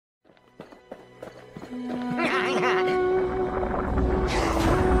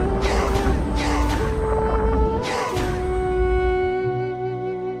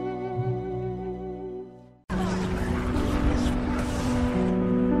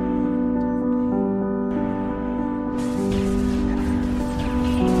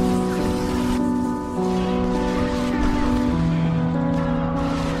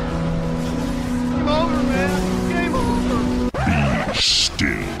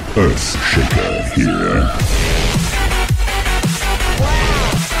Earthshaker here.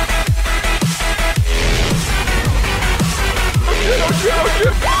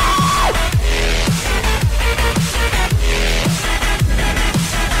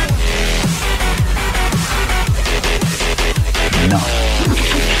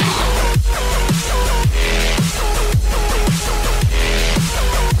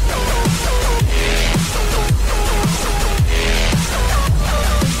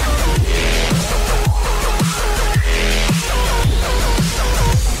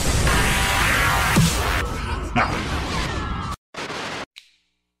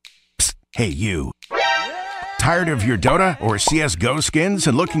 Hey, you. Tired of your Dota or CSGO skins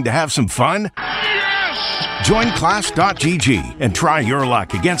and looking to have some fun? Yes! Join Clash.gg and try your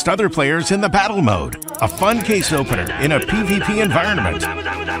luck against other players in the battle mode. A fun case opener in a PvP environment.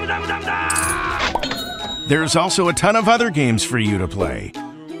 There's also a ton of other games for you to play.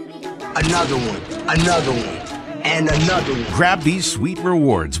 Another one, and another one. Grab these sweet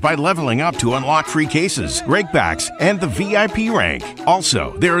rewards by leveling up to unlock free cases, rakebacks, and the VIP rank.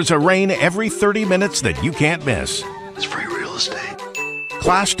 Also, there is a rain every 30 minutes that you can't miss. It's free real estate.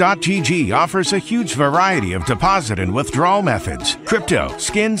 Clash.gg offers a huge variety of deposit and withdrawal methods, crypto,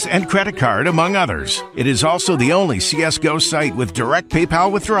 skins, and credit card, among others. It is also the only CSGO site with direct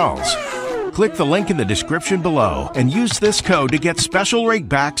PayPal withdrawals. Click the link in the description below and use this code to get special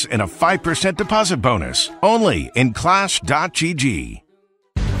rakebacks and a 5% deposit bonus. Only in Clash.gg.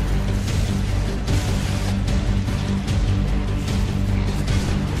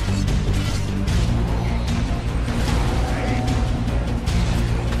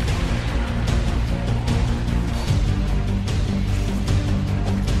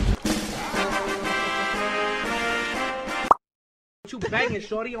 You banging,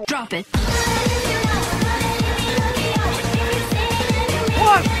 shorty. Drop it.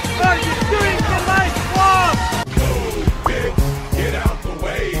 What are you doing in my swamp? Get out the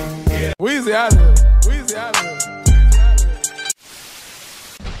way. Weezy out here. Weezy out here.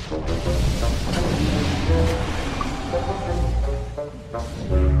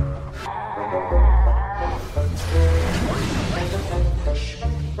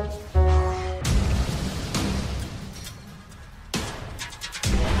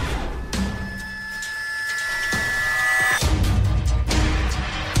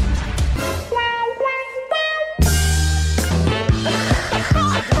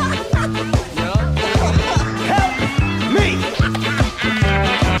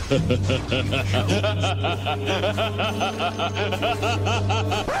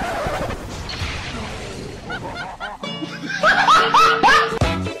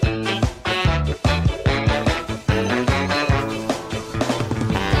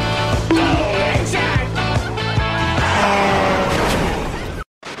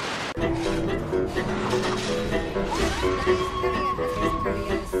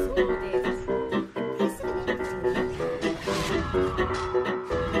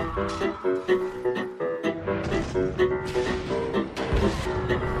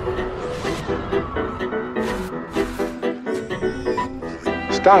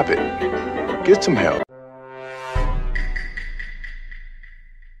 Stop it. Get some help.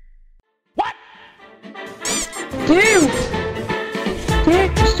 What? Dude,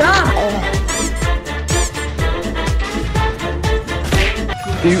 stop.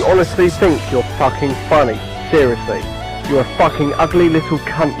 Do you honestly think you're fucking funny? Seriously. You're a fucking ugly little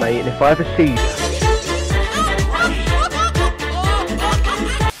cunt, mate, and if I ever see you...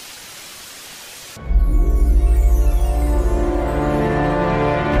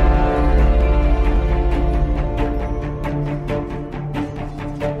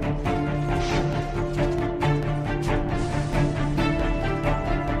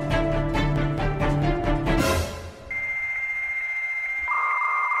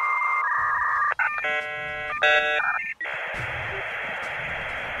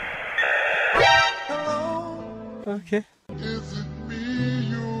 Okay. Is it me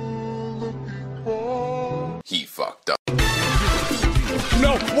you're looking for? He fucked up.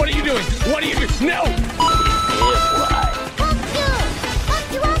 No! What are you doing? What are you doing? No!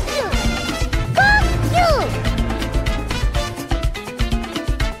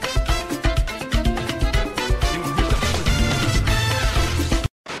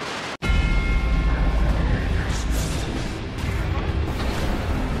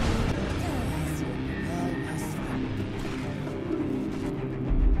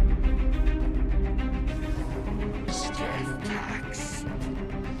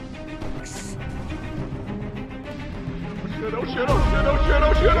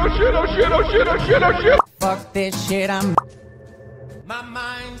 Fuck this shit, I'm. My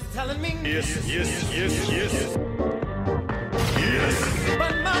mind's telling me. Yes.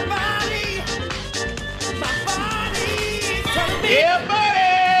 But my body's telling me. Yeah,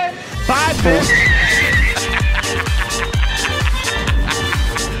 buddy! 5 bits.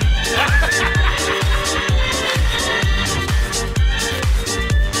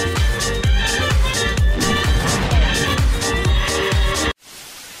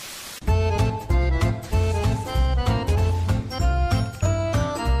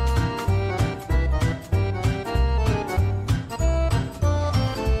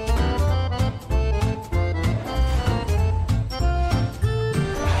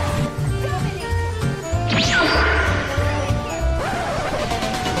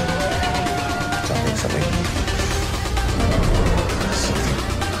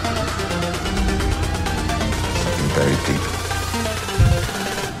 Very deep.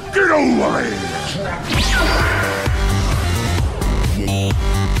 Get away!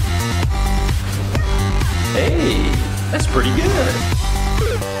 Hey, that's pretty good.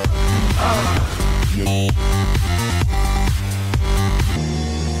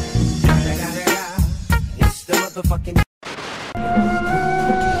 It's the motherfucking.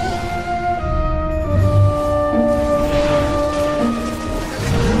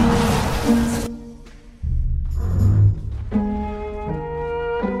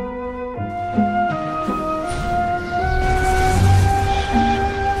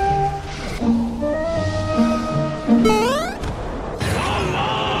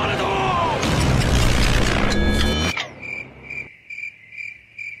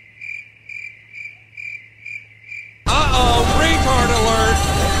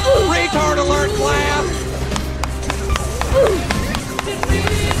 Retard alert, class!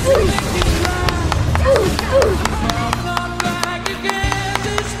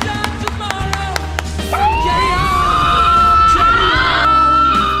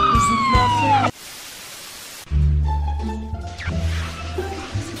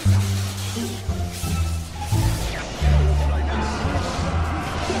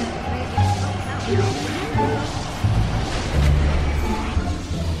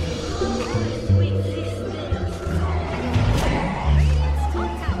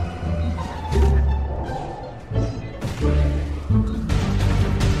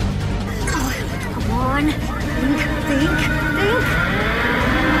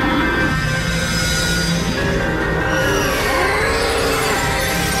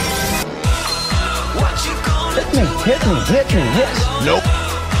 Hit me, yes. Nope.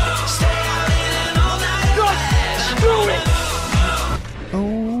 Screw it!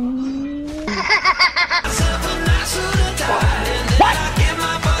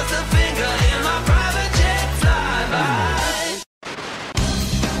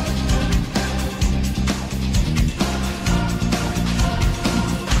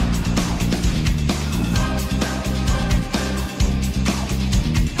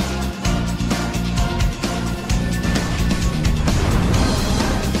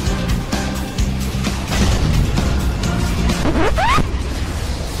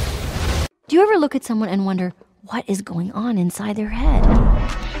 Do you ever look at someone and wonder what is going on inside their head?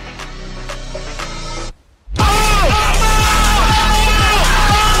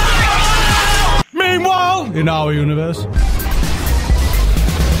 Meanwhile, in our universe.